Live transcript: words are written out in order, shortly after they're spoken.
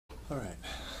Alright,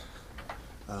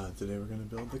 today we're going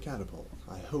to build the Catapult.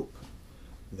 I hope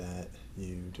that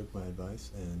you took my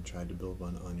advice and tried to build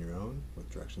one on your own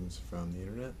with directions from the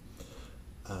internet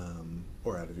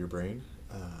or out of your brain,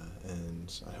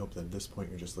 and I hope that at this point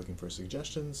you're just looking for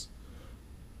suggestions,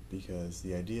 because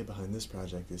the idea behind this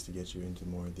project is to get you into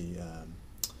more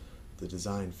the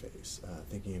design phase,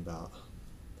 thinking about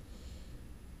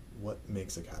what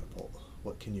makes a catapult.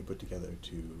 What can you put together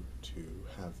to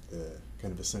have the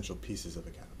kind of essential pieces of a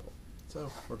catapult?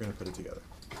 So we're going to put it together.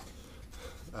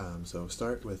 So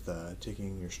start with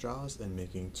taking your straws and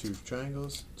making two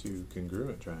triangles, two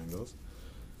congruent triangles.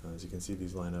 As you can see,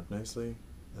 these line up nicely.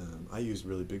 I used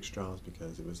really big straws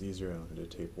because it was easier. I wanted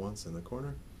to tape once in the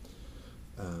corner.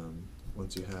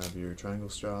 Once you have your triangle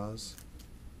straws,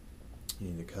 you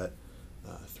need to cut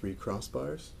 3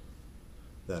 crossbars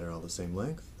that are all the same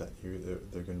length.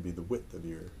 They're going to be the width of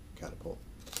your catapult.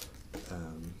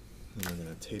 And we're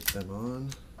going to tape them on.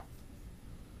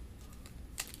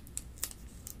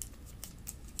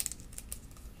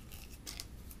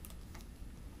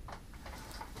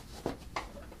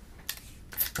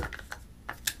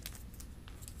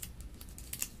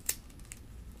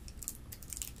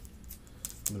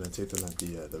 I'm going to tape them at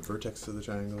the vertex of the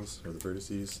triangles, or the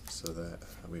vertices, so that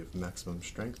we have maximum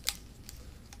strength,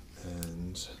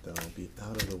 and they'll be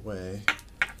out of the way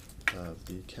of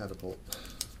the catapult,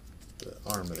 the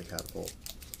arm of the catapult,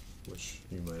 which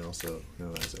you might also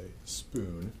know as a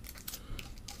spoon.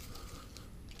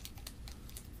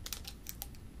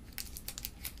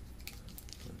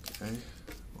 Okay,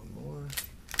 one more.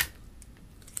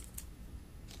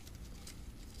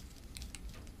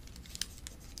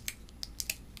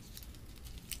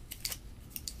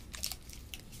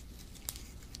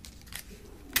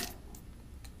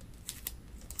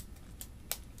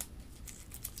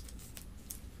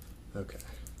 Okay,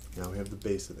 now we have the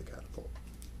base of the catapult.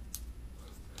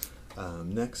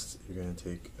 Next, you're going to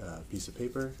take a piece of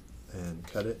paper and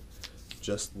cut it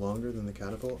just longer than the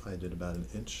catapult. I did about an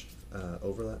inch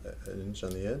overlap, an inch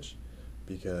on the edge,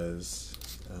 because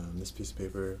this piece of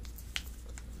paper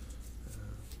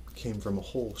came from a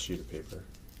whole sheet of paper,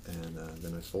 and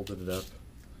then I folded it up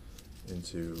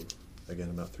into, again,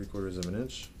 about 3/4 of an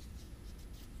inch.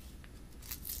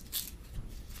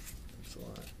 That's a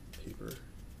lot of paper.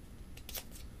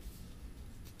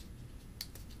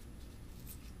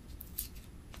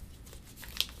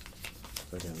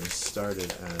 Again, this started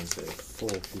as a full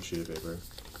sheet of paper,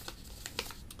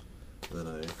 and then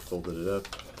I folded it up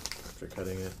after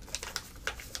cutting it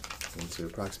into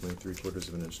approximately 3/4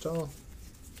 of an inch tall.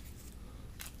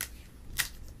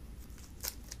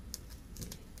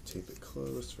 Tape it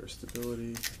closed for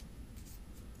stability.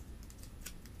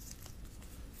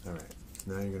 Alright,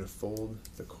 now you're going to fold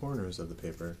the corners of the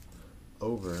paper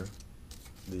over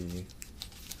the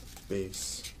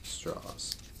base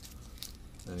straws.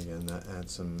 And again, that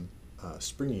adds some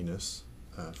springiness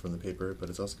from the paper, but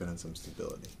it's also going to add some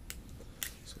stability.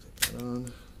 So take that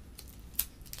on.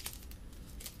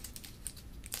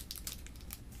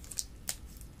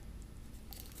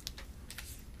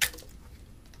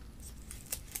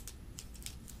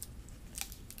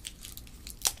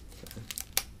 Okay.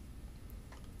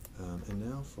 And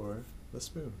now for the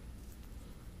spoon.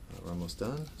 We're almost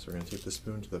done, so we're going to tape the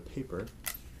spoon to the paper.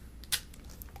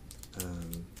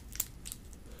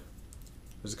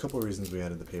 There's a couple of reasons we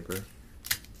added the paper.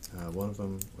 One of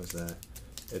them was that,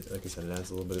 like I said, it adds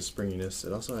a little bit of springiness.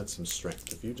 It also adds some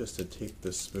strength. If you just had taped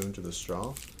this spoon to the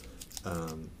straw,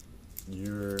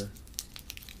 you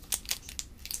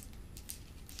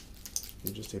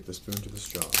just tape the spoon to the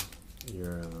straw,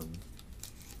 your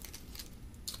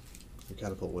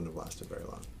catapult wouldn't have lasted very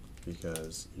long,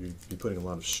 because you'd be putting a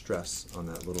lot of stress on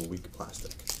that little weak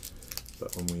plastic.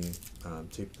 But when we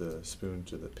tape the spoon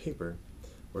to the paper,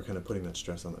 we're kind of putting that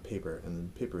stress on the paper, and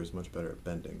the paper is much better at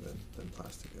bending than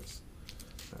plastic is.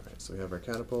 Alright, so we have our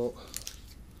catapult.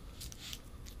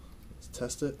 Let's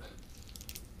test it.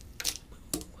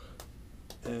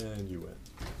 And you win.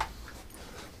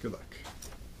 Good luck.